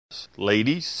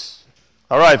ladies.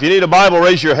 All right, if you need a Bible,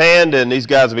 raise your hand, and these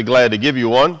guys will be glad to give you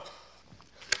one.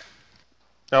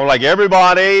 I would like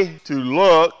everybody to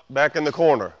look back in the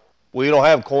corner. We don't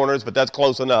have corners, but that's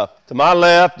close enough. To my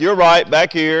left, your right,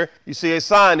 back here, you see a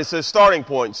sign that says Starting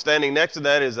Point. Standing next to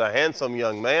that is a handsome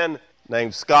young man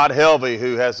named Scott Helvey,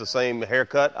 who has the same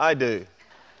haircut I do,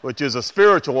 which is a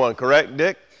spiritual one, correct,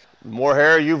 Dick? The more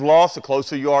hair you've lost, the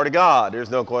closer you are to God. There's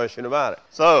no question about it.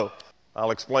 So,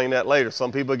 I'll explain that later.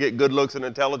 Some people get good looks and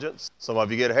intelligence. Some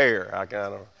of you get hair.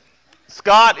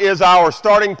 Scott is our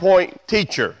Starting Point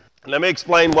teacher. Let me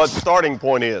explain what Starting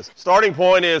Point is. Starting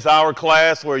Point is our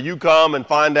class where you come and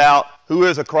find out who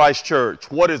is a Christ church,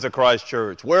 what is a Christ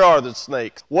church, where are the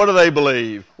snakes, what do they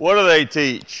believe, what do they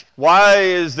teach, why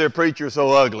is their preacher so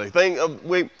ugly.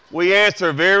 We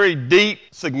answer very deep,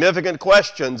 significant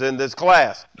questions in this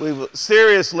class.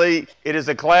 Seriously, it is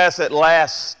a class that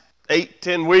lasts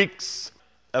 8-10 weeks.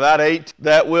 About 8,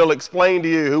 that will explain to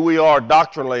you who we are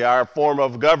doctrinally, our form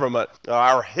of government,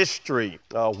 our history,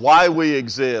 why we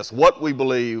exist, what we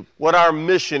believe, what our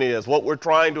mission is, what we're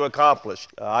trying to accomplish.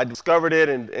 I discovered it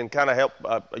and kind of helped.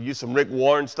 I used some Rick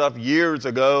Warren stuff years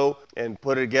ago and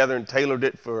put it together and tailored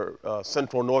it for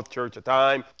Central North Church at the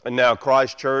time and now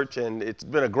Christ Church, and it's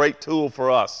been a great tool for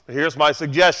us. Here's my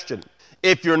suggestion.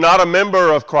 If you're not a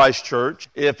member of Christ Church,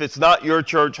 if it's not your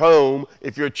church home,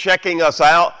 if you're checking us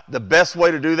out, the best way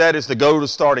to do that is to go to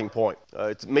Starting Point.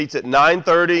 It meets at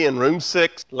 9:30 in room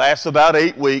 6, lasts about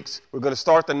 8 weeks. We're going to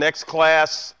start the next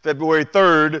class February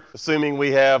 3rd, assuming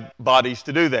we have bodies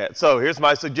to do that. So here's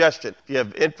my suggestion. If you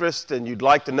have interest and you'd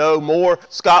like to know more,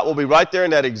 Scott will be right there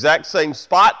in that exact same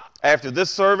spot. After this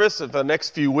service, and for the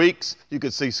next few weeks, you can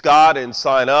see Scott and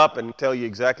sign up and tell you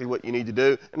exactly what you need to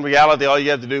do. In reality, all you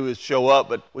have to do is show up,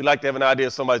 but we like to have an idea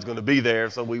somebody's going to be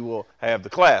there, so we will have the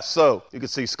class. So you can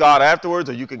see Scott afterwards,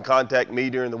 or you can contact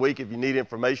me during the week if you need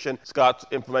information. Scott's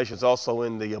information is also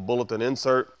in the bulletin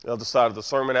insert on the other side of the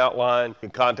sermon outline. You can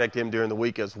contact him during the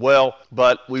week as well.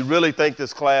 But we really think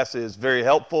this class is very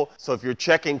helpful. So if you're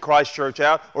checking Christ Church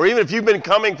out, or even if you've been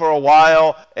coming for a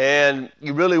while and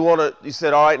you really want to, you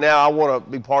said, all right, now I want to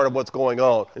be part of what's going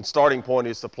on, and Starting Point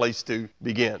is the place to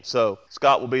begin. So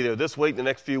Scott will be there this week. The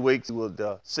next few weeks,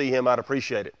 we'll see him. I'd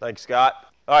appreciate it. Thanks, Scott.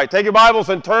 All right, take your Bibles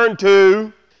and turn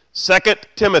to 2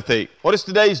 Timothy. What is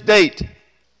today's date?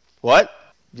 What?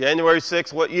 January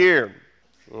 6th, what year?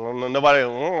 Nobody.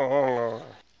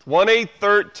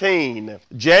 2013.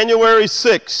 January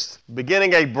 6th,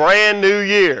 beginning a brand new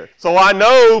year. So I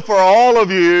know for all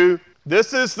of you,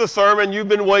 this is the sermon you've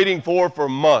been waiting for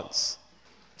months.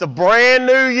 It's a brand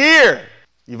new year.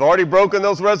 You've already broken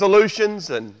those resolutions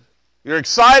and you're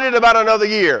excited about another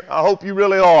year. I hope you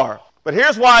really are. But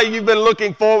here's why you've been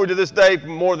looking forward to this day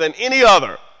more than any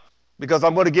other. Because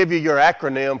I'm going to give you your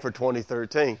acronym for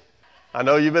 2013. I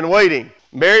know you've been waiting.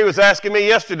 Mary was asking me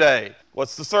yesterday,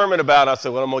 what's the sermon about? I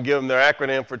said, well, I'm going to give them their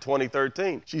acronym for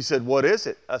 2013. She said, what is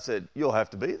it? I said, you'll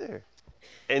have to be there.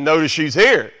 And notice she's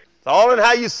here. It's all in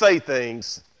how you say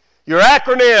things. Your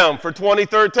acronym for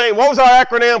 2013. What was our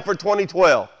acronym for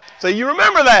 2012? So you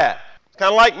remember that. It's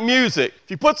kind of like music. If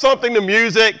you put something to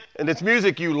music and it's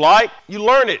music you like, you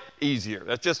learn it easier.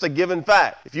 That's just a given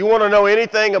fact. If you want to know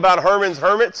anything about Herman's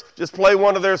Hermits, just play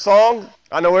one of their songs.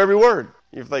 I know every word.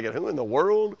 You're thinking, who in the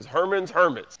world is Herman's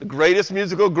Hermits? The greatest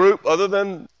musical group other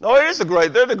than, no, it is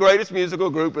they're the greatest musical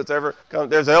group that's ever come.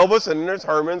 There's Elvis and there's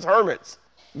Herman's Hermits.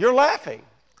 You're laughing.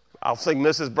 I'll sing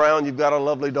Mrs. Brown, You've Got a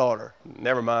Lovely Daughter.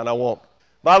 Never mind, I won't.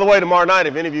 By the way, tomorrow night,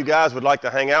 if any of you guys would like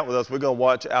to hang out with us, we're going to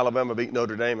watch Alabama beat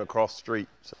Notre Dame across the street.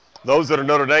 So those that are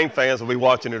Notre Dame fans will be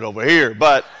watching it over here.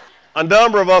 But a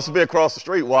number of us will be across the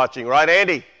street watching. Right,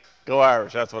 Andy? Go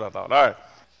Irish. That's what I thought. All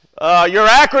right. Your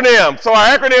acronym. So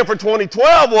our acronym for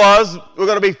 2012 was, we're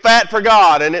going to be fat for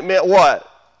God. And it meant what?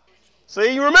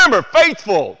 See, you remember,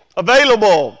 faithful,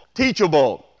 available,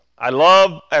 teachable. I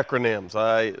love acronyms.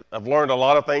 I've learned a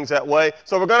lot of things that way.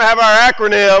 So we're going to have our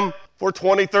acronym for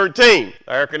 2013.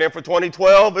 Our acronym for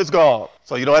 2012 is gone.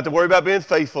 So you don't have to worry about being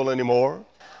faithful anymore.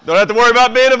 You don't have to worry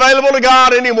about being available to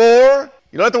God anymore.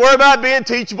 You don't have to worry about being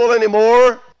teachable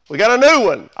anymore. We got a new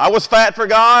one. I was fat for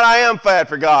God. I am fat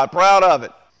for God. Proud of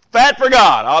it. Fat for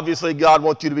God. Obviously, God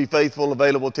wants you to be faithful,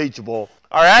 available, teachable.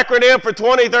 Our acronym for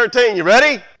 2013. You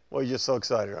ready? Well, you're just so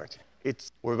excited, aren't you?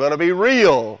 We're going to be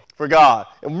real for God.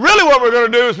 And really what we're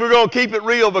going to do is we're going to keep it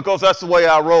real because that's the way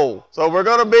I roll. So we're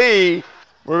going to be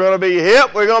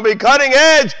hip, we're going to be cutting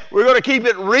edge, we're going to keep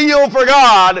it real for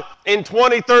God in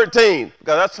 2013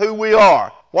 because that's who we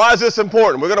are. Why is this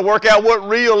important? We're going to work out what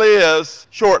real is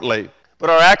shortly. But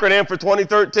our acronym for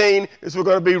 2013 is we're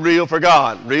going to be real for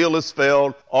God. Real is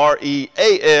spelled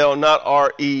R-E-A-L, not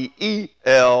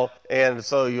R-E-E-L. And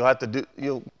so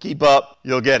you'll keep up,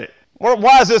 you'll get it.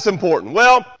 Why is this important?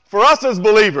 Well, for us as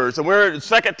believers, and we're in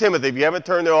 2 Timothy, if you haven't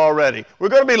turned there already, we're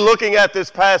going to be looking at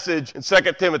this passage in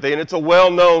 2 Timothy, and it's a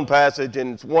well-known passage,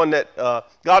 and it's one that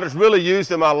God has really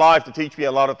used in my life to teach me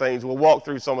a lot of things. We'll walk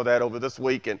through some of that over this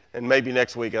week and maybe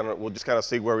next week. We'll just kind of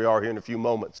see where we are here in a few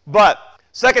moments. But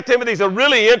 2 Timothy is a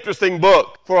really interesting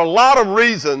book for a lot of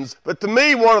reasons, but to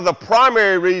me, one of the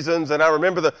primary reasons, and I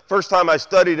remember the first time I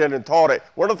studied it and taught it,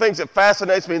 one of the things that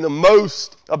fascinates me the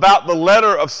most about the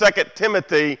letter of 2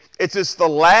 Timothy, it's the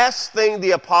last thing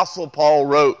the Apostle Paul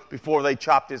wrote before they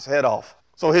chopped his head off.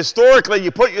 So historically,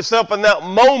 you put yourself in that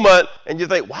moment and you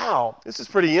think, wow, this is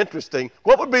pretty interesting.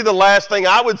 What would be the last thing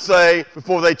I would say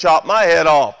before they chop my head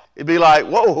off? It'd be like,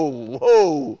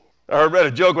 whoa. I read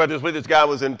a joke about this week. This guy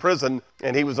was in prison,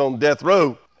 and he was on death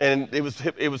row, and it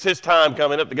was his time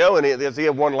coming up to go, and he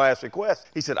had one last request.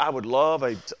 He said, I would love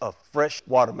a fresh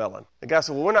watermelon. The guy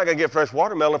said, well, we're not going to get fresh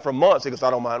watermelon for months. He goes,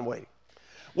 I don't mind waiting.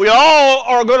 We all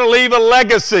are going to leave a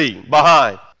legacy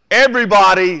behind.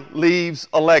 Everybody leaves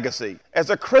a legacy. As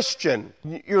a Christian,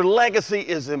 your legacy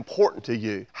is important to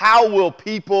you. How will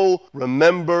people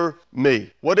remember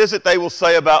me? What is it they will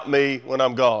say about me when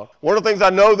I'm gone? One of the things I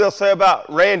know they'll say about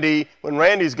Randy when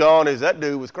Randy's gone is that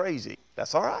dude was crazy.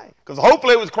 That's all right, because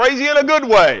hopefully it was crazy in a good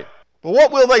way. But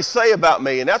what will they say about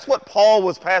me? And that's what Paul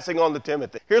was passing on to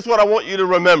Timothy. Here's what I want you to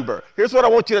remember. Here's what I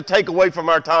want you to take away from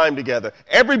our time together.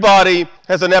 Everybody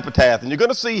has an epitaph, and you're going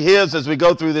to see his as we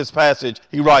go through this passage.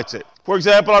 He writes it. For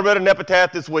example, I read an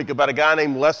epitaph this week about a guy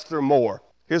named Lester Moore.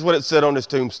 Here's what it said on his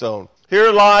tombstone.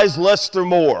 Here lies Lester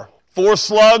Moore, 4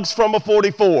 slugs from a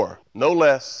 44, no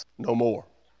less, no more.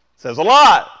 Says a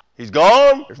lot. He's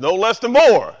gone. There's no Lester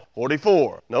Moore.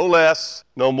 44, no less,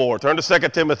 no more. Turn to 2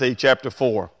 Timothy chapter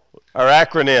 4. Our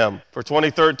acronym for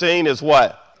 2013 is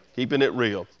what? Keeping it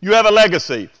real. You have a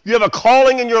legacy. You have a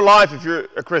calling in your life if you're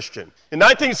a Christian. In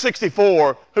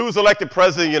 1964, who was elected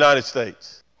president of the United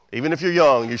States? Even if you're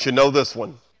young, you should know this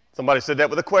one. Somebody said that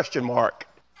with a question mark.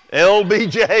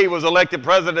 LBJ was elected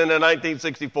president in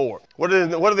 1964. What do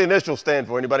the initials stand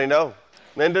for? Anybody know?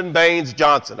 Lyndon Baines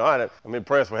Johnson. All right, I'm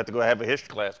impressed. We have to go have a history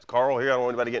class. Carl here, I don't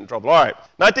want anybody to get in trouble. All right,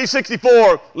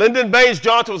 1964, Lyndon Baines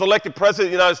Johnson was elected president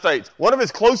of the United States. One of his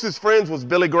closest friends was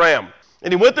Billy Graham.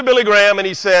 And he went to Billy Graham and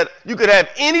he said, you could have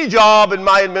any job in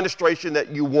my administration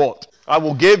that you want. I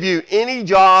will give you any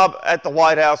job at the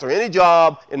White House or any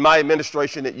job in my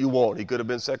administration that you want. He could have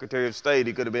been Secretary of State.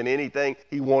 He could have been anything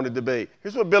he wanted to be.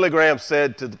 Here's what Billy Graham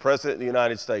said to the President of the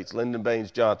United States, Lyndon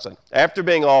Baines Johnson, after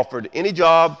being offered any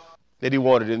job that he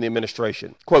wanted in the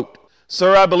administration. Quote,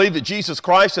 "Sir, I believe that Jesus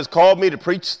Christ has called me to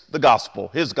preach the gospel,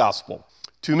 his gospel.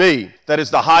 To me, that is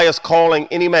the highest calling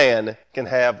any man can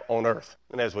have on earth."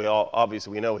 And as we all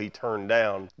obviously we know, he turned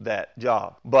down that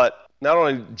job. But not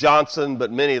only Johnson,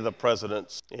 but many of the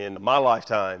presidents in my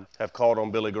lifetime have called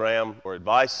on Billy Graham for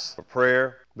advice, for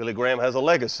prayer. Billy Graham has a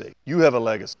legacy. You have a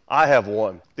legacy. I have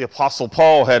one. The Apostle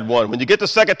Paul had one. When you get to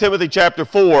 2 Timothy chapter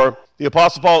 4, the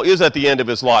Apostle Paul is at the end of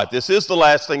his life. This is the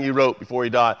last thing he wrote before he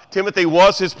died. Timothy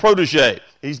was his protege.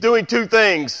 He's doing two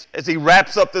things as he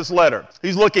wraps up this letter.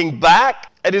 He's looking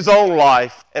back at his own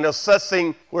life and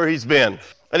assessing where he's been.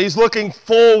 And he's looking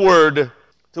forward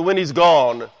to when he's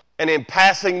gone and in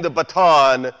passing the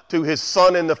baton to his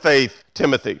son in the faith,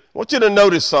 Timothy. I want you to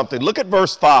notice something. Look at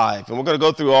verse 5, and we're going to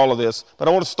go through all of this, but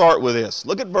I want to start with this.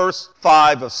 Look at verse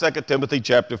 5 of 2 Timothy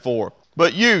chapter 4.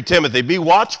 "But you, Timothy, be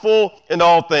watchful in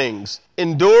all things.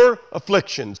 Endure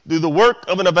afflictions. Do the work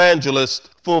of an evangelist.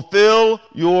 Fulfill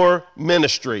your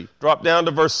ministry." Drop down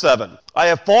to verse 7. "I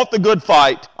have fought the good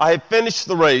fight. I have finished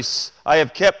the race. I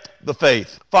have kept the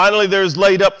faith. Finally, there is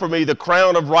laid up for me the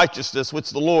crown of righteousness,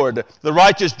 which the Lord, the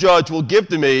righteous judge, will give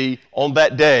to me on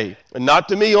that day. And not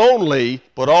to me only,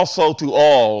 but also to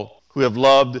all who have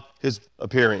loved his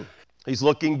appearing." He's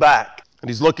looking back and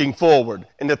he's looking forward.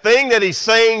 And the thing that he's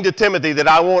saying to Timothy that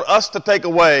I want us to take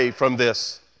away from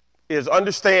this is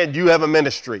understand you have a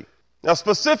ministry. Now,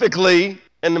 specifically,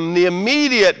 in the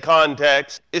immediate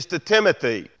context, is to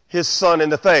Timothy, his son in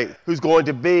the faith, who's going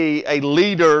to be a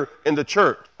leader in the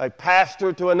church, a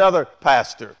pastor to another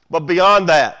pastor. But beyond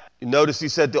that, you notice he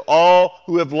said to all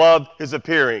who have loved his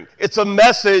appearing. It's a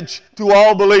message to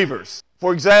all believers.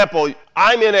 For example,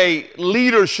 I'm in a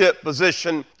leadership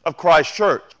position of Christ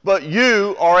Church, but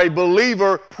you are a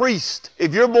believer priest.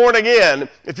 If you're born again,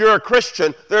 if you're a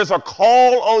Christian, there's a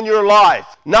call on your life,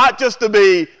 not just to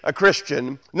be a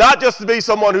Christian, not just to be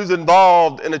someone who's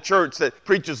involved in a church that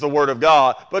preaches the Word of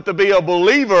God, but to be a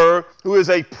believer who is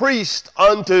a priest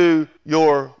unto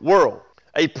your world.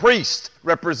 A priest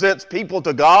represents people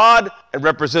to God and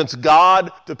represents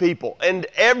God to people. And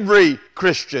every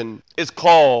Christian is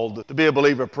called to be a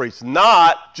believer priest,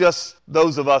 not just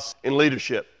those of us in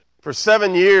leadership. For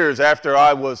 7 years after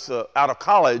I was out of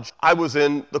college, I was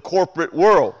in the corporate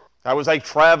world. I was a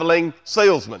traveling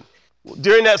salesman.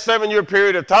 During that 7-year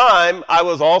period of time, I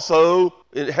was also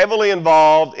heavily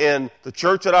involved in the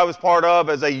church that I was part of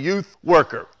as a youth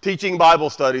worker, teaching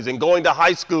Bible studies and going to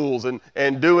high schools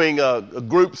and doing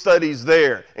group studies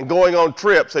there and going on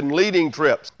trips and leading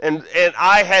trips. And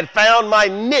I had found my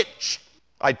niche.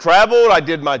 I traveled, I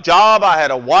did my job, I had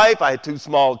a wife, I had 2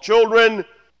 small children.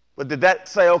 But did that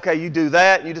say, okay, you do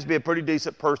that, and you just be a pretty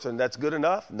decent person, that's good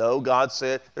enough? No, God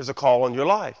said there's a call on your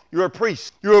life. You're a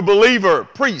priest. You're a believer,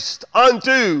 priest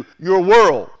unto your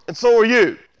world. And so are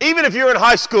you. Even if you're in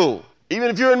high school, even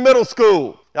if you're in middle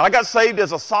school. Now, I got saved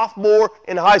as a sophomore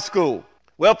in high school.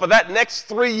 Well, for that next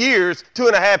 3 years,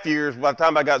 2.5 years, by the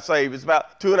time I got saved, it's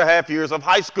about 2.5 years of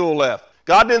high school left.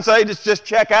 God didn't say just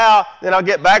check out, then I'll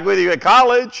get back with you at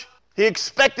college. He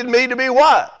expected me to be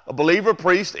what? A believer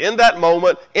priest in that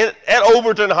moment at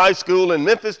Overton High School in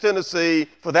Memphis, Tennessee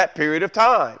for that period of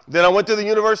time. Then I went to the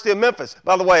University of Memphis.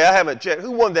 By the way, I haven't checked.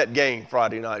 Who won that game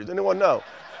Friday night? Does anyone know?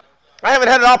 I haven't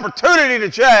had an opportunity to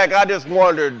check. I just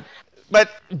wondered. But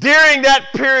during that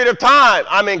period of time,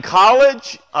 I'm in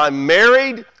college. I'm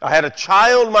married. I had a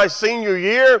child my senior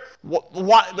year.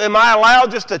 What, am I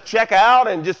allowed just to check out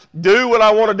and just do what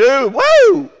I want to do?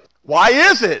 Woo! Why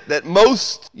is it that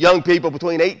most young people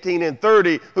between 18 and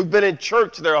 30 who've been in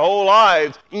church their whole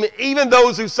lives, even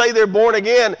those who say they're born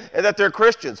again and that they're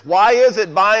Christians, why is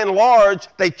it by and large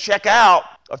they check out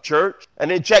of church and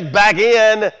then check back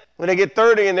in when they get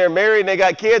 30 and they're married and they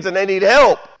got kids and they need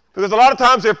help? Because a lot of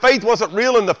times their faith wasn't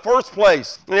real in the first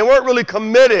place, and they weren't really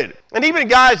committed. And even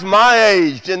guys my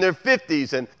age, in their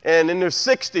 50s and in their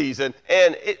 60s,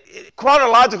 and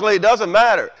chronologically it doesn't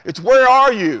matter. It's where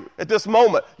are you at this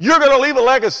moment? You're going to leave a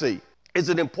legacy. Is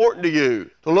it important to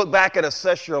you to look back and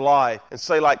assess your life and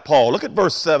say like Paul? Look at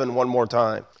verse 7 one more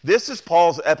time. This is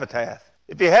Paul's epitaph.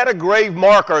 If he had a grave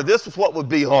marker, this is what would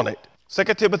be on it. 2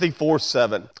 Timothy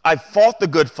 4:7. I've fought the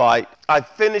good fight. I've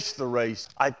finished the race.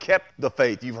 I've kept the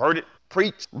faith. You've heard it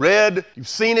preached, read. You've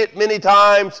seen it many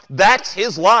times. That's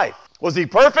his life. Was he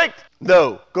perfect?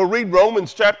 No. Go read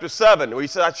Romans chapter 7 where he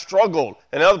said, I struggled.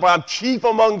 And otherwise, I'm chief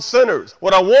among sinners.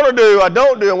 What I want to do, I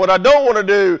don't do. And what I don't want to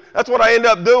do, that's what I end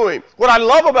up doing. What I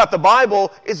love about the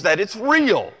Bible is that it's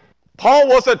real. Paul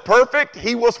wasn't perfect.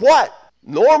 He was what?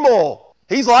 Normal.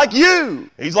 He's like you.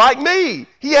 He's like me.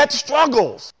 He had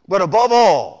struggles. But above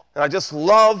all, and I just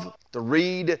love to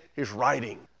read his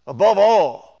writing. Above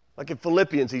all, like in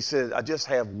Philippians, he said, I just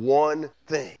have one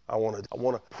thing I want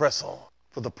to press on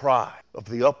for the prize of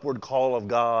the upward call of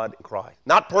God in Christ.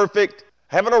 Not perfect.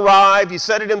 Haven't arrived. He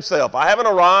said it himself. I haven't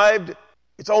arrived.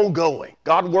 It's ongoing.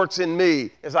 God works in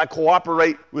me as I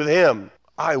cooperate with him.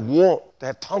 I want to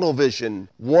have tunnel vision.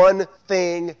 One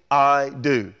thing I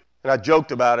do. And I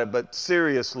joked about it, but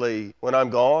seriously, when I'm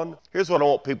gone, here's what I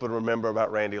want people to remember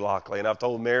about Randy Lockley. And I've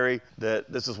told Mary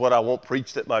that this is what I want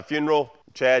preached at my funeral.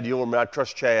 Chad, you'll remember, I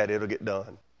trust Chad, it'll get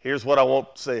done. Here's what I want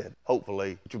said,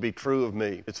 hopefully, which will be true of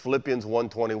me. It's Philippians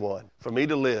 1:21. For me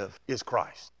to live is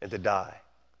Christ, and to die.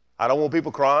 I don't want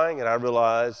people crying, and I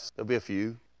realize there'll be a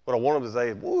few. What I want them to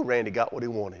say, whoa, Randy got what he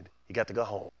wanted. He got to go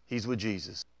home. He's with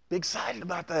Jesus. Be excited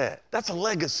about that. That's a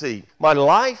legacy. My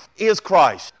life is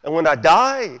Christ. And when I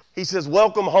die, he says,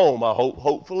 welcome home, I hope,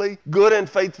 hopefully. Good and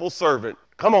faithful servant.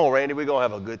 Come on, Randy, we're going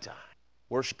to have a good time.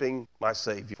 Worshiping my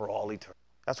Savior for all eternity.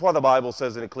 That's why the Bible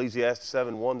says in Ecclesiastes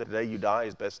 7:1 that the day you die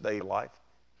is the best day of life.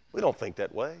 We don't think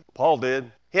that way. Paul did.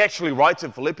 He actually writes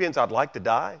in Philippians, I'd like to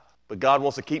die, but God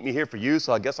wants to keep me here for you,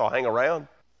 so I guess I'll hang around.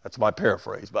 That's my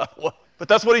paraphrase, by the way. But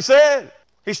that's what he said.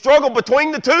 He struggled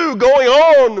between the two, going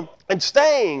on and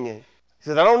staying. He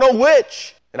said, I don't know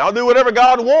which, and I'll do whatever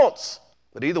God wants.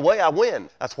 But either way, I win.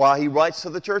 That's why he writes to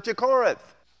the church at Corinth.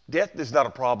 Death is not a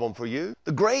problem for you.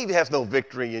 The grave has no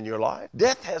victory in your life.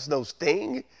 Death has no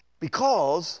sting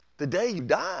because the day you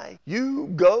die, you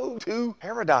go to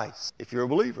paradise if you're a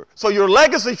believer. So your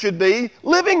legacy should be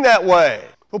living that way.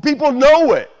 So people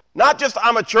know it. Not just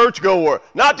I'm a churchgoer.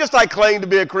 Not just I claim to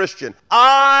be a Christian.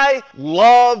 I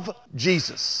love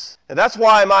Jesus. And that's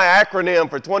why my acronym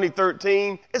for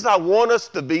 2013 is I want us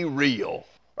to be real.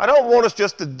 I don't want us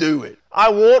just to do it. I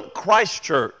want Christ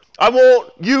Church. I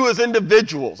want you as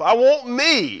individuals. I want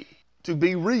me to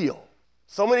be real.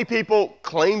 So many people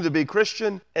claim to be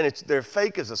Christian, and they're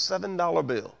fake as a $7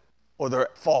 bill. Or they're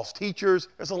false teachers.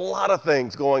 There's a lot of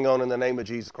things going on in the name of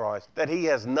Jesus Christ that he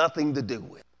has nothing to do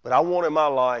with. But I want in my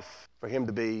life for him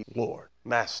to be Lord.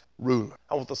 master, ruler.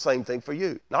 I want the same thing for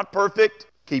you. Not perfect,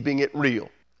 keeping it real,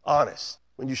 honest.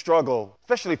 When you struggle,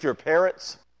 especially if you're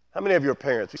parents, how many of your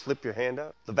parents, you slip your hand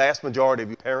up? The vast majority of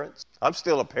you parents. I'm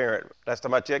still a parent. Last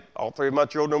time I checked, all 3 of my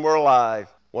children were alive.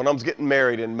 One of them's getting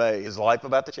married in May. Is life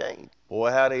about to change?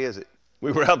 Boy, howdy is it.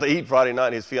 We were out to eat Friday night,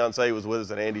 and his fiancée was with us,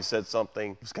 and Andy said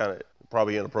something. It was kind of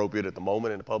probably inappropriate at the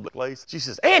moment in a public place. She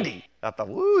says, Andy! I thought,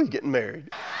 woo, he's getting married.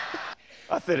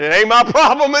 I said, it ain't my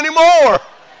problem anymore.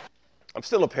 I'm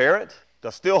still a parent. Do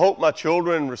I still hope my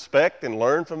children respect and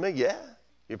learn from me? Yeah.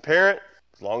 You're a parent.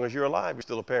 As long as you're alive, you're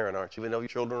still a parent, aren't you? Even though your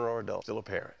children are adults, still a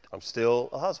parent. I'm still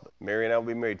a husband. Mary and I will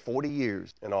be married 40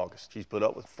 years in August. She's put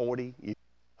up with 40 years.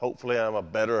 Hopefully, I'm a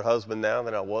better husband now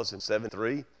than I was in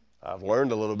 73. I've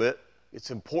learned a little bit. It's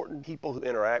important people who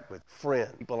interact with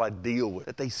friends, people I deal with,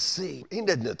 that they see. He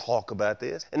doesn't talk about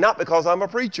this. And not because I'm a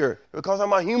preacher, because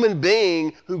I'm a human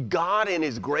being who God in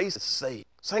his grace has saved.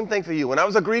 Same thing for you. When I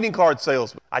was a greeting card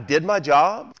salesman, I did my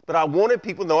job, but I wanted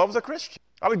people to know I was a Christian.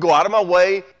 I would go out of my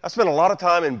way. I spent a lot of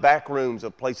time in back rooms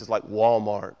of places like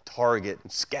Walmart, Target,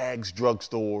 and Skaggs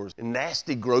drugstores, and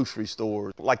nasty grocery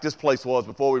stores, like this place was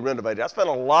before we renovated. I spent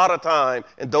a lot of time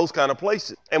in those kind of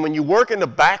places. And when you work in the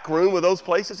back room of those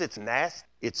places, it's nasty,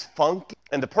 it's funky.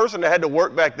 And the person that had to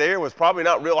work back there was probably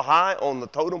not real high on the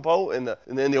totem pole in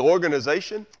the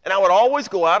organization. And I would always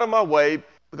go out of my way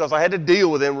because I had to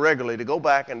deal with them regularly to go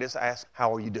back and just ask,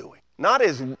 how are you doing? Not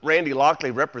as Randy Lockley,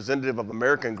 representative of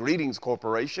American Greetings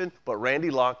Corporation, but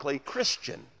Randy Lockley,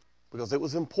 Christian, because it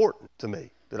was important to me.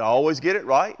 Did I always get it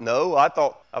right? No, I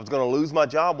thought I was going to lose my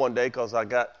job one day because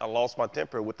I lost my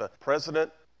temper with the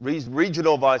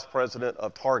regional vice president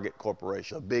of Target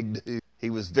Corporation, a big dude. He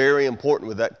was very important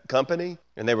with that company,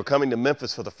 and they were coming to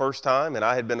Memphis for the first time, and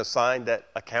I had been assigned that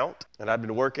account, and I'd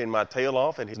been working my tail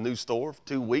off in his new store for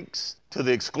 2 weeks to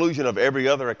the exclusion of every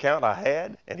other account I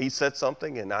had, and he said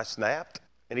something, and I snapped,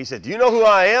 and he said, do you know who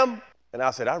I am? And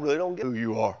I said, I really don't get who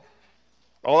you are.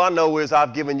 All I know is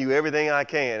I've given you everything I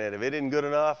can, and if it isn't good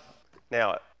enough,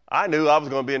 now, I knew I was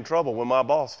going to be in trouble when my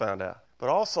boss found out. But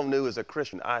I also knew as a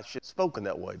Christian, I should have spoken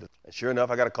that way. And sure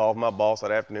enough, I got a call from my boss that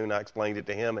afternoon. I explained it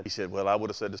to him, and he said, well, I would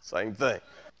have said the same thing.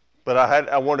 But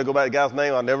I wanted to go back to the guy's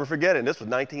name. I'll never forget it. And this was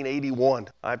 1981.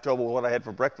 I have trouble with what I had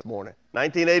for breakfast morning.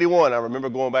 1981, I remember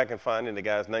going back and finding the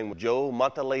guy's name was Joe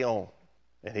Monteleone.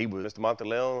 And he was Mr.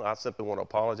 Monteleone. I simply want to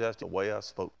apologize for the way I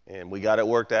spoke. And we got it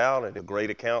worked out, and a great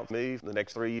account for me for the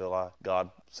next 3 years until God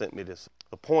sent me this.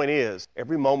 The point is,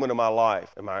 every moment of my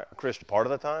life, am I a Christian part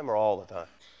of the time or all the time?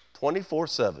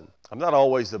 24/7. I'm not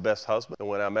always the best husband, and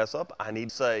when I mess up, I need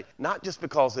to say, not just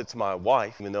because it's my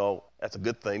wife, even though that's a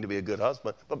good thing to be a good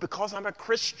husband, but because I'm a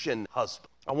Christian husband.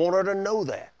 I want her to know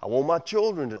that. I want my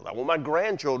children to, I want my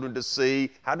grandchildren to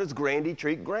see, how does Grandy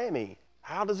treat Grammy?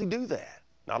 How does he do that?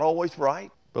 Not always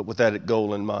right, but with that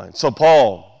goal in mind. So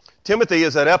Timothy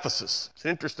is at Ephesus. It's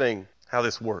interesting how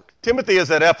this worked. Timothy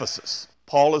is at Ephesus.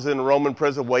 Paul is in a Roman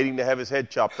prison waiting to have his head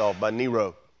chopped off by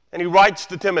Nero. And he writes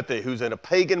to Timothy, who's in a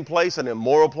pagan place, an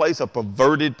immoral place, a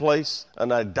perverted place, an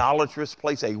idolatrous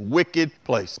place, a wicked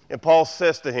place. And Paul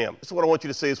says to him, this is what I want you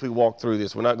to see as we walk through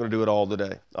this. We're not going to do it all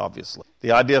today, obviously.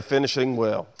 The idea of finishing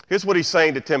well. Here's what he's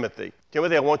saying to Timothy.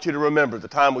 Timothy, I want you to remember the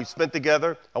time we spent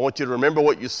together. I want you to remember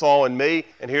what you saw in me.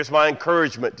 And here's my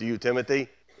encouragement to you, Timothy.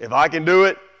 If I can do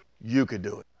it, you can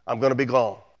do it. I'm going to be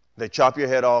gone. They chop your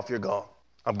head off, you're gone.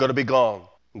 I'm going to be gone.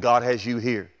 God has you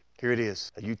here. Here it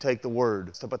is. You take the word.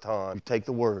 It's the baton. You take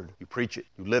the word. You preach it.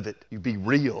 You live it. You be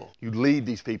real. You lead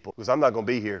these people. Because I'm not going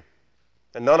to be here.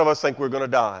 And none of us think we're going to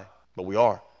die. But we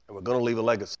are. And we're going to leave a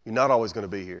legacy. You're not always going to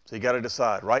be here. So you got to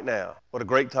decide right now. What a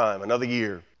great time. Another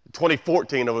year.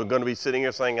 2014, we're going to be sitting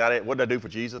here saying, what did I do for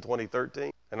Jesus 2013?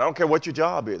 And I don't care what your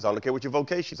job is. I don't care what your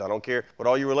vocation is. I don't care what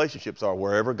all your relationships are.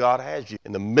 Wherever God has you.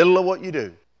 In the middle of what you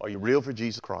do. Are you real for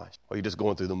Jesus Christ? Or are you just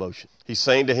going through the motion? He's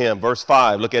saying to him, verse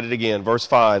 5, look at it again. Verse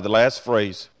 5, the last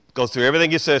phrase. Goes through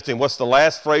everything he says to him. What's the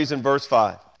last phrase in verse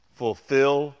 5?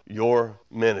 Fulfill your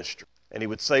ministry. And he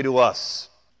would say to us,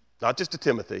 not just to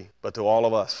Timothy, but to all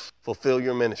of us, fulfill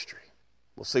your ministry.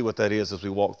 We'll see what that is as we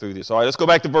walk through this. All right, let's go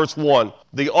back to verse 1.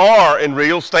 The R in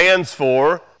real stands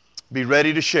for be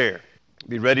ready to share.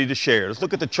 Be ready to share. Let's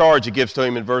look at the charge he gives to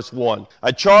him in verse 1.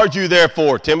 I charge you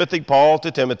therefore, Timothy, Paul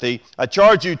to Timothy, I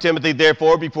charge you, Timothy,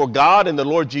 therefore, before God and the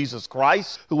Lord Jesus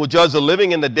Christ, who will judge the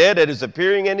living and the dead at his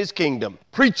appearing in his kingdom.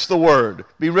 Preach the word.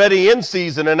 Be ready in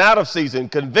season and out of season.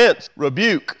 Convince,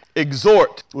 rebuke,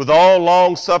 exhort with all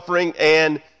long suffering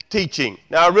and teaching.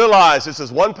 Now I realize this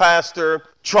is one pastor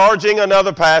charging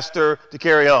another pastor to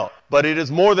carry on. But it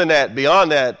is more than that.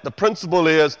 Beyond that, the principle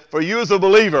is for you as a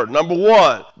believer, number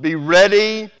one, be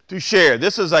ready to share.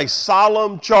 This is a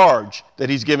solemn charge that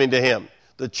he's giving to him.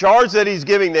 The charge that he's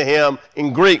giving to him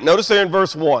in Greek, notice there in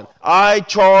verse 1, I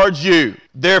charge you,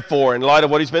 therefore, in light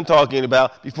of what he's been talking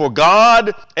about, before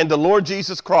God and the Lord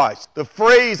Jesus Christ. The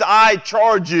phrase, I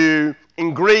charge you,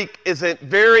 in Greek is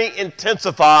very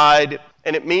intensified,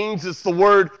 and it means it's the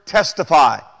word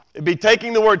testify. It'd be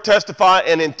taking the word testify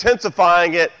and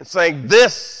intensifying it and saying,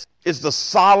 this is the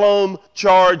solemn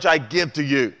charge I give to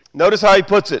you. Notice how he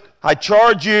puts it. I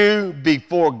charge you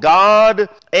before God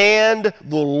and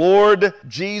the Lord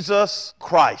Jesus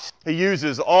Christ. He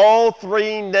uses all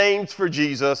three names for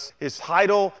Jesus. His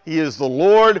title, he is the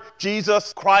Lord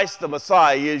Jesus Christ, the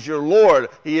Messiah. He is your Lord.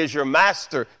 He is your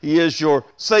Master. He is your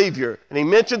Savior. And he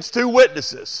mentions two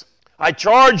witnesses. I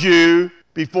charge you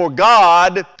before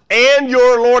God and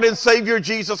your Lord and Savior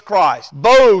Jesus Christ.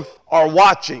 Both are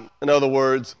watching. In other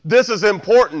words, this is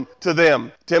important to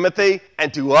them, Timothy,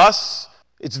 and to us.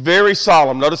 It's very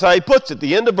solemn. Notice how he puts it,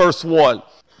 the end of verse 1.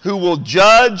 Who will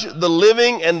judge the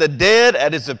living and the dead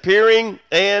at his appearing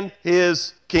and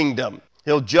his kingdom.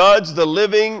 He'll judge the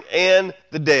living and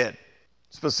the dead.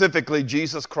 Specifically,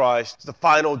 Jesus Christ is the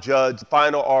final judge, the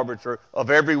final arbiter of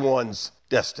everyone's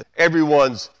destiny,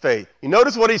 everyone's faith. You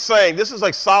notice what he's saying. This is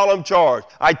a solemn charge.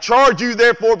 I charge you,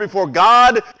 therefore, before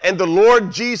God and the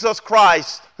Lord Jesus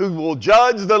Christ, who will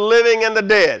judge the living and the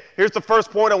dead. Here's the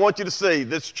first point I want you to see.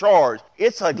 This charge,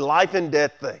 it's a life and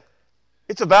death thing.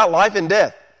 It's about life and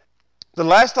death. The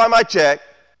last time I checked,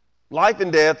 life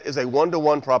and death is a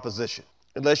one-to-one proposition.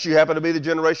 Unless you happen to be the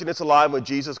generation that's alive when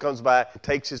Jesus comes back and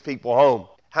takes his people home.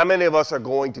 How many of us are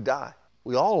going to die?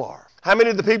 We all are. How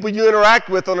many of the people you interact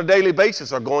with on a daily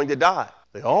basis are going to die?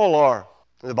 They all are.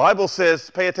 And the Bible says,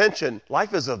 pay attention,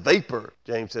 life is a vapor.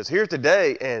 James says, here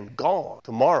today and gone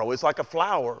tomorrow. It's like a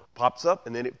flower, pops up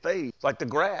and then it fades. It's like the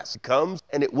grass, it comes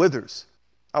and it withers.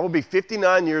 I will be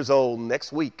 59 years old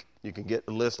next week. You can get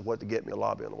the list of what to get me in the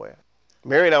lobby on the way out.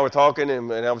 Mary and I were talking,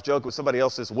 and I was joking with somebody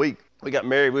else this week. We got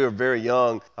married, we were very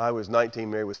young. I was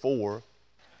 19, Mary was 4.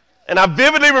 And I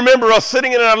vividly remember us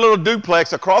sitting in our little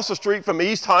duplex across the street from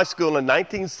East High School in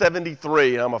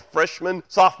 1973. I'm a freshman,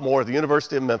 sophomore at the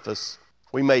University of Memphis.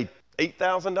 We made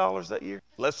 $8,000 that year,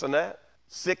 less than that.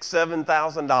 $6,000,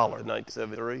 $7,000 in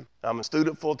 1973. I'm a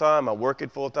student full-time, I work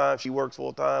it full-time, she works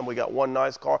full-time. We got one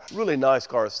nice car, really nice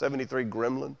car, a 73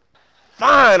 Gremlin.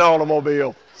 Fine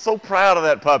automobile. So proud of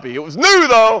that puppy. It was new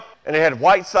though, and it had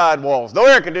white sidewalls, no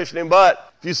air conditioning, but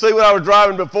if you see what I was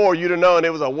driving before, you'd have known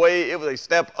it was a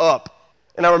step up.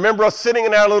 And I remember us sitting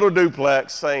in our little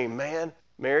duplex saying, man,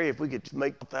 Mary, if we could just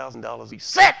make $1,000, we'd be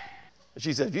set. And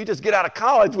she said, if you just get out of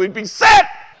college, we'd be set.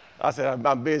 I said,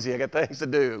 I'm busy, I got things to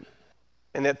do.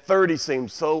 And that 30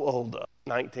 seemed so old.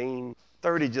 19,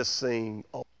 30 just seemed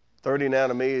old. 30 now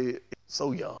to me,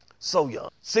 so young, so young.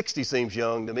 60 seems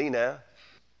young to me now.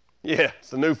 Yeah, it's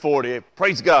the new 40.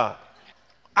 Praise God.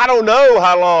 I don't know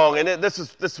how long, and this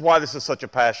is why this is such a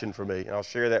passion for me, and I'll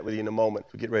share that with you in a moment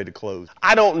as we get ready to close.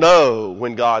 I don't know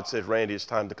when God says, Randy, it's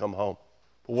time to come home.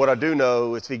 But what I do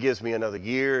know is if he gives me another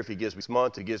year, if he gives me 6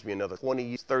 months, if he gives me another 20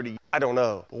 years, 30 years, I don't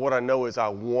know. But what I know is I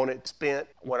want it spent.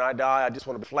 When I die, I just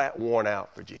want to be flat worn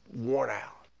out for Jesus. Worn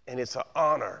out. And it's an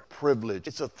honor, privilege.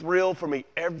 It's a thrill for me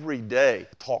every day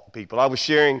to talk to people. I was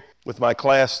sharing with my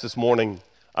class this morning.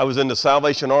 I was in the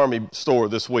Salvation Army store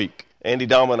this week. Andy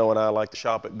Domino and I like to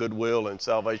shop at Goodwill and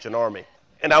Salvation Army.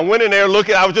 And I went in there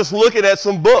I was just looking at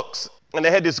some books. And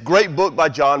they had this great book by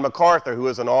John MacArthur, who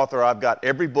is an author. I've got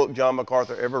every book John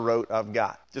MacArthur ever wrote, I've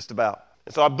got, just about.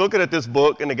 And so I'm looking at this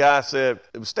book, and the guy said,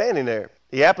 it was standing there.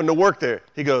 He happened to work there.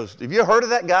 He goes, have you heard of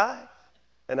that guy?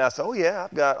 And I said, oh, yeah,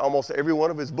 I've got almost every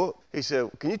one of his books. He said,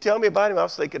 can you tell me about him? I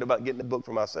was thinking about getting the book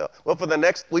for myself. Well,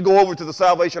 we go over to the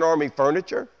Salvation Army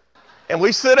furniture, and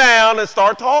we sit down and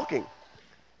start talking.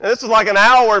 And this is like an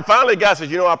hour, and finally the guy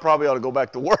says, I probably ought to go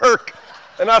back to work.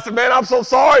 And I said, man, I'm so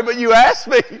sorry, but you asked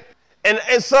me.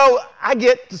 And so I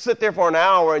get to sit there for an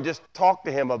hour and just talk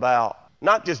to him about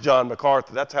not just John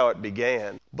MacArthur, that's how it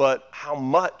began, but how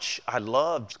much I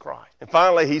loved Christ. And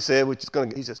finally he said,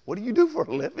 he says, what do you do for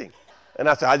a living? And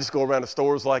I said, I just go around to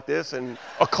stores like this and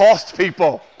accost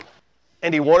people.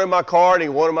 And he wanted my card and he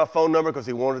wanted my phone number because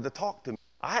he wanted to talk to me.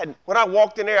 When I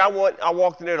walked in there, I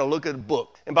walked in there to look at a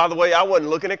book. And by the way, I wasn't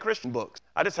looking at Christian books.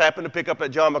 I just happened to pick up that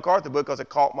John MacArthur book because it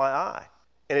caught my eye.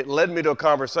 And it led me to a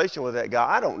conversation with that guy.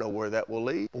 I don't know where that will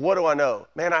lead. But what do I know?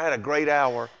 Man, I had a great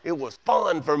hour. It was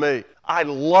fun for me. I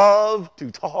love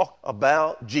to talk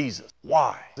about Jesus.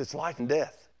 Why? It's life and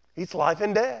death. It's life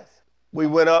and death. We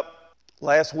went up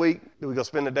last week. Did we go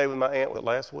spend the day with my aunt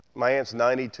last week? My aunt's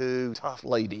 92, tough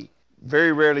lady.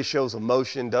 very rarely shows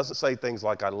emotion, doesn't say things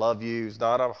like, I love you. He's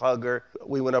not a hugger.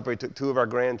 We went up there, took 2 of our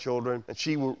grandchildren, and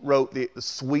she wrote the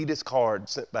sweetest card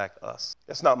sent back to us.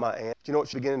 That's not my aunt. You know what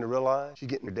she's beginning to realize? She's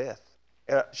getting her death.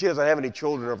 And she doesn't have any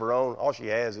children of her own. All she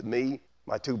has is me,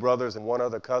 my 2 brothers, and 1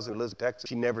 other cousin who lives in Texas.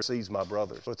 She never sees my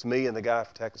brothers. So it's me and the guy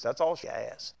from Texas. That's all she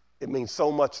has. It means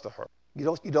so much to her.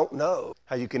 You don't know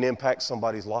how you can impact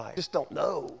somebody's life. Just don't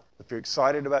know. If you're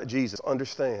excited about Jesus,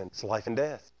 understand it's life and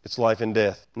death. It's life and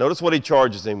death. Notice what he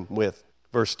charges him with.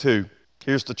 Verse 2.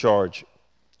 Here's the charge.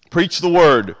 Preach the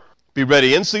word. Be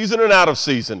ready in season and out of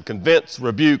season. Convince,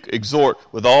 rebuke, exhort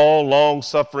with all long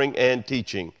suffering and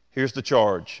teaching. Here's the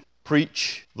charge.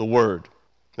 Preach the word.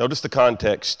 Notice the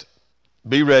context.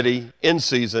 Be ready in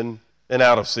season and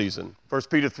out of season. 1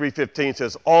 Peter 3:15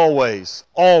 says, always,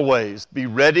 always be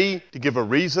ready to give a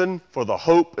reason for the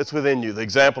hope that's within you. The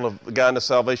example of the guy in the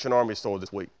Salvation Army store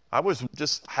this week. I was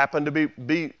just happened to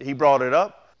be he brought it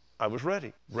up. I was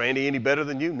ready. Randy, any better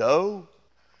than you? No.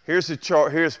 Here's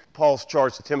Paul's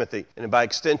charge to Timothy, and by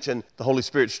extension, the Holy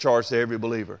Spirit's charge to every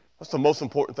believer. What's the most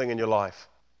important thing in your life?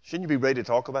 Shouldn't you be ready to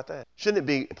talk about that? Shouldn't it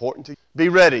be important to you? Be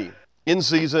ready. In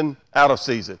season, out of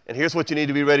season. And here's what you need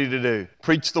to be ready to do.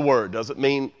 Preach the word. Doesn't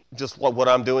mean just what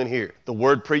I'm doing here. The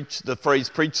word preach, the phrase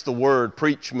preach the word,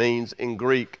 preach means in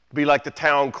Greek, be like the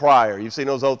town crier. You've seen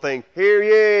those old things, hear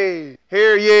ye,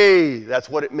 hear ye. That's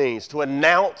what it means, to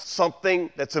announce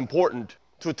something that's important,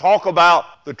 to talk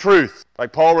about the truth.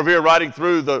 Like Paul Revere writing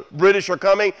through the British are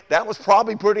coming, that was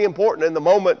probably pretty important in the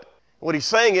moment. What he's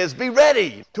saying is be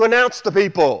ready to announce to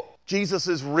people, Jesus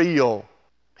is real.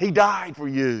 He died for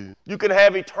you. You can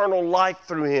have eternal life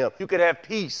through him. You can have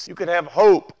peace. You can have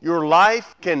hope. Your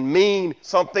life can mean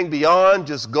something beyond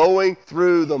just going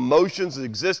through the motions of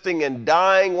existing and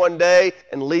dying one day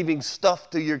and leaving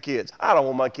stuff to your kids. I don't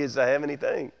want my kids to have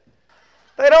anything.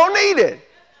 They don't need it.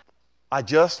 I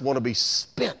just want to be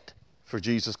spent for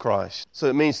Jesus Christ. So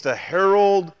it means to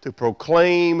herald, to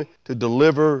proclaim, to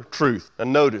deliver truth.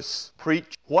 And notice,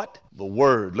 preach what? The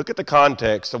word. Look at the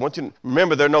context. I want you to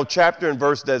remember there are no chapter and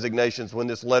verse designations when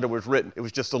this letter was written. It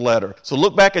was just a letter. So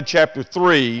look back at chapter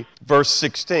 3, verse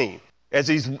 16. As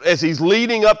he's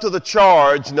leading up to the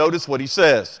charge, notice what he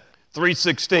says.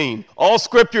 3:16. All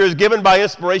scripture is given by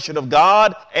inspiration of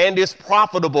God and is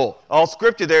profitable. All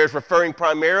scripture there is referring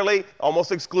primarily,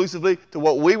 almost exclusively, to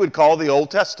what we would call the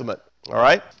Old Testament. All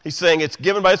right? He's saying it's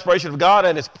given by inspiration of God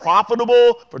and is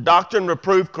profitable for doctrine,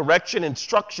 reproof, correction,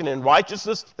 instruction in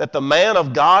righteousness, that the man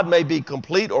of God may be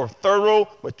complete or thorough,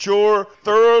 mature,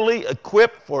 thoroughly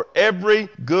equipped for every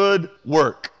good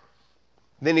work.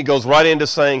 Then he goes right into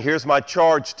saying, here's my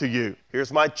charge to you.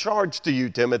 Here's my charge to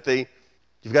you, Timothy.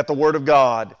 You've got the word of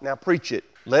God. Now preach it.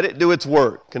 Let it do its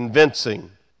work. Convincing.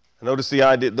 Notice the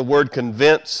idea, the word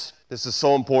convince. This is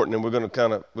so important, and we're going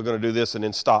to do this and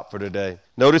then stop for today.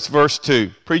 Notice verse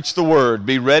 2. Preach the word.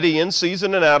 Be ready in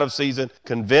season and out of season.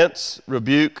 Convince,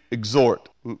 rebuke, exhort.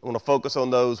 I want to focus on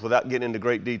those without getting into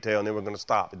great detail, and then we're going to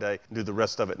stop today and do the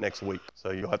rest of it next week.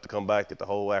 So you'll have to come back at the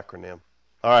whole acronym.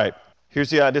 All right. Here's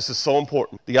the idea. This is so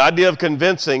important. The idea of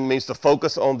convincing means to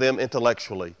focus on them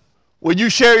intellectually. When you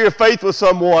share your faith with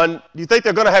someone, do you think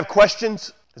they're going to have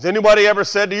questions? Has anybody ever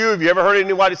said to you, have you ever heard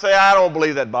anybody say, I don't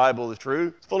believe that Bible is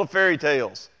true? It's full of fairy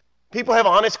tales. People have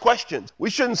honest questions. We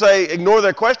shouldn't say ignore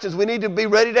their questions. We need to be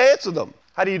ready to answer them.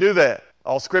 How do you do that?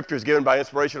 All scripture is given by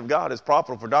inspiration of God, is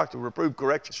profitable for doctrine, reproof,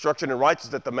 correction, instruction in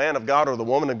righteousness, that the man of God or the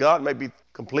woman of God may be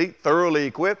complete, thoroughly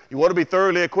equipped. You want to be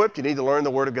thoroughly equipped, you need to learn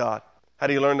the Word of God. How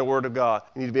do you learn the Word of God?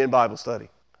 You need to be in Bible study.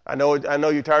 I know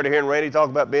you're tired of hearing Randy talk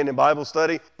about being in Bible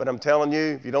study, but I'm telling you,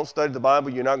 if you don't study the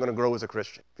Bible, you're not going to grow as a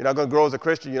Christian. If you're not going to grow as a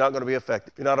Christian, you're not going to be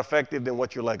effective. If you're not effective, then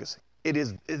what's your legacy? It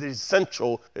is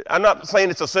essential. I'm not saying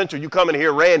it's essential. You come and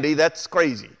hear Randy, that's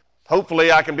crazy.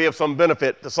 Hopefully I can be of some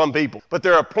benefit to some people. But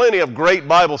there are plenty of great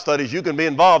Bible studies you can be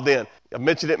involved in. I've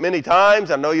mentioned it many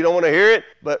times. I know you don't want to hear it,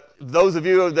 but those of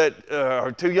you that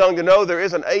are too young to know, there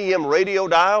is an AM radio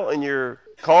dial in your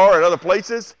car and other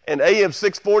places, and AM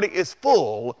 640 is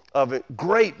full of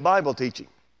great Bible teaching.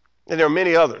 And there are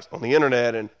many others on the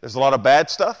internet, and there's a lot of bad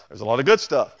stuff. There's a lot of good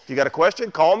stuff. If you got a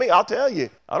question, call me. I'll tell you.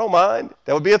 I don't mind.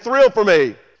 That would be a thrill for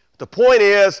me. The point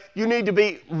is, you need to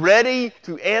be ready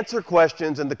to answer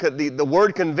questions, and the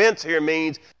word convince here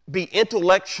means be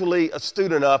intellectually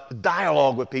astute enough to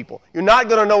dialogue with people. You're not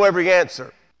going to know every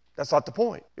answer. That's not the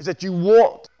point. It's that you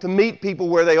want to meet people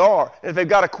where they are. And if they've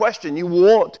got a question, you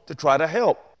want to try to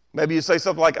help. Maybe you say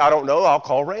something like, I don't know, I'll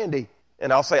call Randy.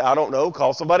 And I'll say, I don't know,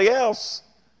 call somebody else.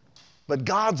 But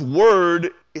God's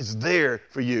word is there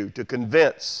for you to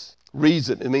convince,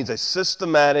 reason. It means a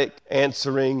systematic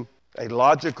answering, a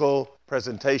logical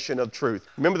presentation of truth.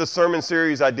 Remember the sermon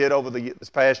series I did over this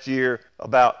past year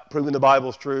about proving the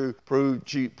Bible's true,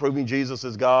 proving Jesus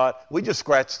is God? We just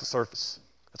scratched the surface.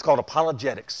 It's called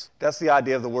apologetics. That's the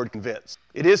idea of the word convince.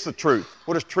 It is the truth.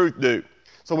 What does truth do?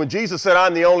 So when Jesus said,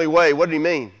 I'm the only way, what did he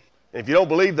mean? And if you don't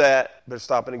believe that, better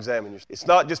stop and examine yourself. It's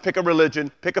not just pick a religion,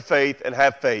 pick a faith, and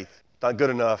have faith. It's not good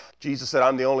enough. Jesus said,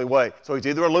 I'm the only way. So he's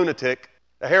either a lunatic,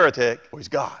 a heretic, or he's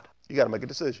God. You got to make a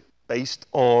decision based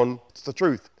on it's the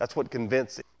truth. That's what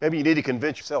convincing. Maybe you need to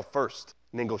convince yourself first,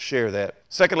 and then go share that.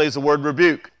 Secondly is the word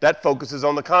rebuke. That focuses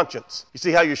on the conscience. You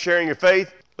see how you're sharing your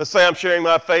faith? Let's say I'm sharing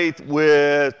my faith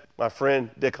with my friend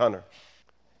Dick Hunter.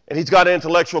 And he's got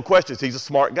intellectual questions. He's a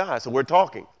smart guy, so we're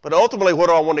talking. But ultimately, what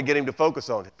do I want to get him to focus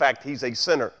on? In fact, he's a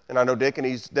sinner. And I know Dick, and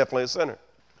he's definitely a sinner.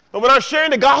 But when I'm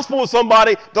sharing the gospel with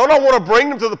somebody, don't I want to bring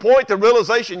them to the point, the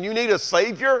realization you need a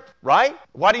Savior, right?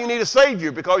 Why do you need a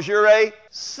Savior? Because you're a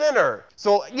sinner.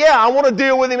 So, yeah, I want to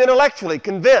deal with him intellectually,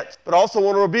 convinced, but I also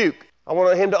want to rebuke. I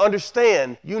want him to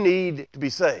understand you need to be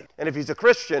saved. And if he's a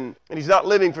Christian and he's not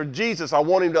living for Jesus, I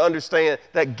want him to understand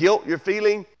that guilt you're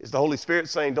feeling is the Holy Spirit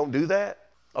saying, don't do that.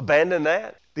 Abandon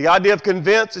that. The idea of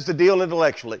convince is to deal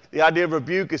intellectually. The idea of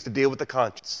rebuke is to deal with the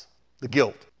conscience, the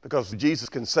guilt. Because Jesus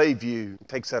can save you, he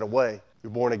takes that away.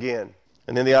 You're born again.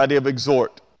 And then the idea of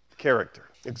exhort, character.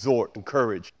 Exhort,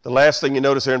 encourage. The last thing you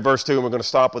notice here in verse 2, and we're going to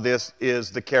stop with this,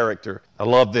 is the character. I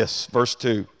love this, verse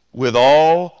 2. With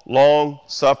all long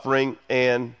suffering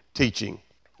and teaching.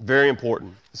 Very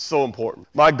important. It's so important.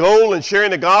 My goal in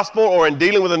sharing the gospel or in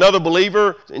dealing with another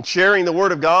believer and sharing the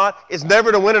word of God is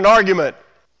never to win an argument.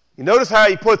 You notice how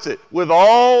he puts it, with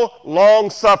all long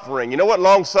suffering. You know what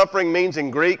long suffering means in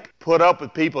Greek? Put up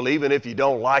with people even if you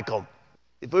don't like them.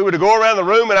 If we were to go around the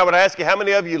room and I would ask you how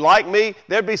many of you like me,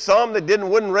 there'd be some that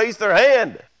wouldn't raise their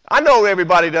hand. I know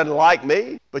everybody doesn't like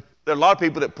me, but there are a lot of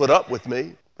people that put up with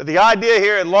me. But the idea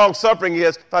here in long suffering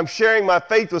is if I'm sharing my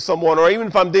faith with someone, or even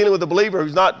if I'm dealing with a believer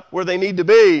who's not where they need to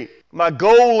be, my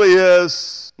goal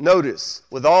is, notice,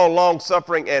 with all long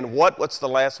suffering and what? What's the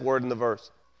last word in the verse?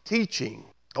 Teaching.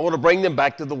 I want to bring them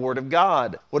back to the Word of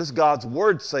God. What does God's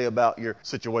Word say about your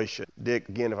situation? Dick,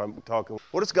 again, if I'm talking,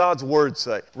 what does God's Word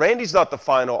say? Randy's not the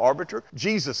final arbiter.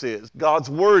 Jesus is. God's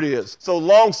Word is. So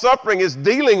long suffering is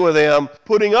dealing with him,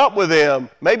 putting up with him,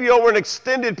 maybe over an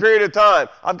extended period of time.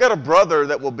 I've got a brother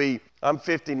that will be, I'm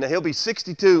 50 now, he'll be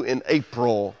 62 in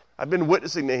April. I've been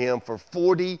witnessing to him for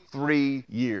 43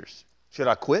 years. Should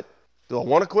I quit? Do I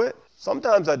want to quit?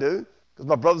 Sometimes I do, because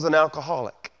my brother's an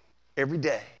alcoholic every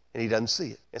day. And he doesn't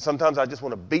see it. And sometimes I just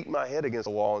want to beat my head against the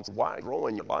wall and say, why are you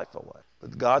throwing your life away?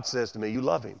 But God says to me, you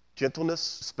love him.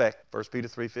 Gentleness, respect, 1 Peter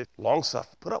 3:15, long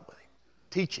suffering, put up with him.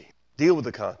 Teaching, deal with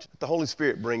the conscience. Let the Holy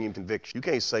Spirit bring him conviction. You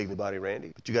can't save anybody,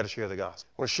 Randy, but you got to share the gospel.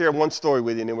 I want to share one story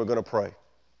with you, and then we're going to pray.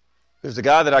 There's a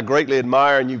guy that I greatly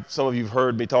admire, and some of you have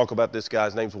heard me talk about this guy.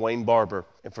 His name's Wayne Barber.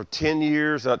 And for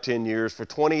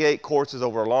 28 courses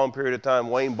over a long period of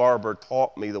time, Wayne Barber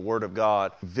taught me the Word of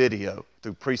God video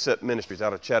through Precept Ministries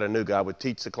out of Chattanooga. I would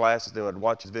teach the classes, then I'd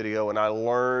watch his video, and I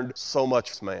learned so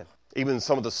much from this man. Even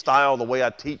some of the style, the way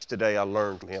I teach today, I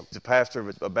learned from him. He's a pastor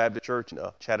of a Baptist church in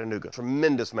Chattanooga.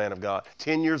 Tremendous man of God.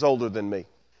 10 years older than me.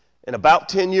 And about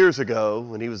 10 years ago,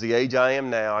 when he was the age I am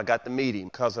now, I got to meet him.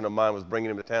 A cousin of mine was bringing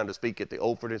him to town to speak at the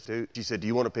Oldford Institute. She said, do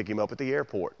you want to pick him up at the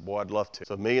airport? Boy, I'd love to.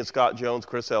 So me and Scott Jones,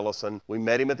 Chris Ellison, we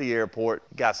met him at the airport.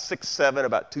 Guy 6'7",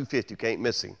 about 250, can't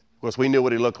miss him. Of course, we knew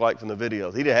what he looked like from the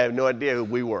videos. He didn't have no idea who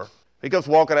we were. He comes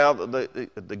walking out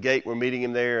the gate. We're meeting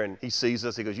him there, and he sees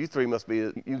us. He goes, you three must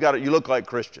be, you look like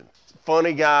Christians.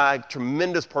 Funny guy,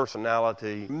 tremendous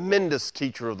personality, tremendous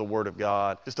teacher of the Word of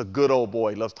God. Just a good old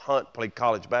boy. He loves to hunt, played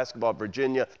college basketball at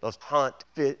Virginia, loves to hunt,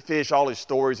 fish. All his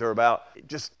stories are about,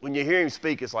 just when you hear him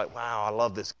speak, it's like, wow, I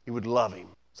love this. You would love him.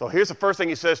 So here's the first thing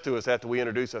he says to us after we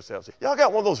introduce ourselves. Y'all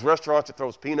got one of those restaurants that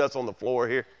throws peanuts on the floor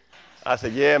here? I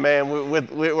said, yeah, man,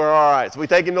 we're all right. So we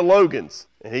take him to Logan's,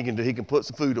 and he can put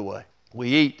some food away. We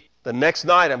eat. The next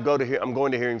night, I'm going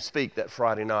to hear him speak that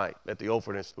Friday night at the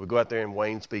Oldford Institute. We go out there and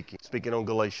Wayne speaking on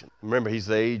Galatians. Remember, he's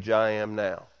the age I am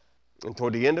now. And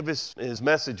toward the end of his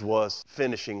message was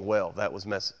finishing well. That was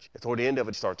message. And toward the end of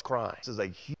it, he starts crying. This is a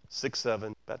huge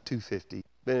 6'7", about 250.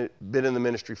 Been in the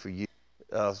ministry for years.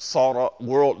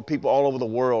 People all over the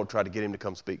world try to get him to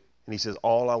come speak. And he says,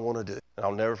 all I want to do, and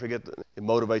I'll never forget, it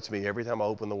motivates me every time I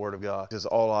open the Word of God. He says,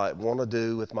 all I want to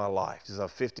do with my life. He says, I'm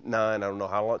 59, I don't know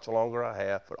how much longer I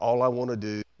have, but all I want to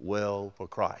do well for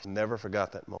Christ. Never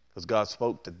forgot that moment. Because God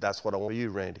spoke to, that's what I want for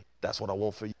you, Randy. That's what I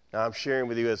want for you. Now I'm sharing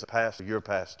with you as a pastor, your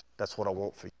pastor. That's what I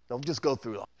want for you. Don't just go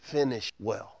through life. Finish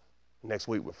well. Next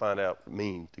week we'll find out what it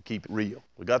means to keep it real.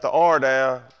 We got the R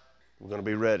down. We're going to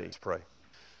be ready. Let's pray.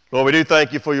 Lord, we do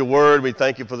thank you for your word. We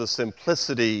thank you for the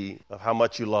simplicity of how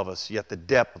much you love us, yet the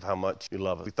depth of how much you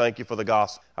love us. We thank you for the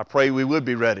gospel. I pray we would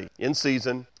be ready, in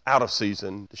season, out of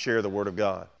season, to share the word of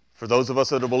God. For those of us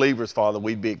that are believers, Father,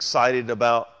 we'd be excited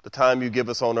about the time you give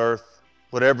us on earth,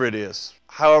 whatever it is,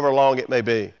 however long it may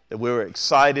be, that we're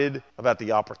excited about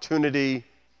the opportunity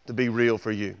to be real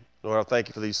for you. Lord, I thank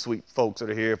you for these sweet folks that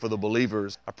are here, for the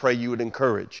believers. I pray you would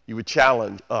encourage, you would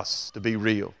challenge us to be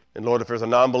real. And Lord, if there's a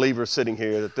non-believer sitting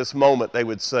here, at this moment they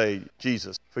would say,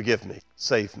 Jesus, forgive me,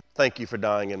 save me. Thank you for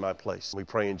dying in my place. We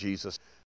pray in Jesus'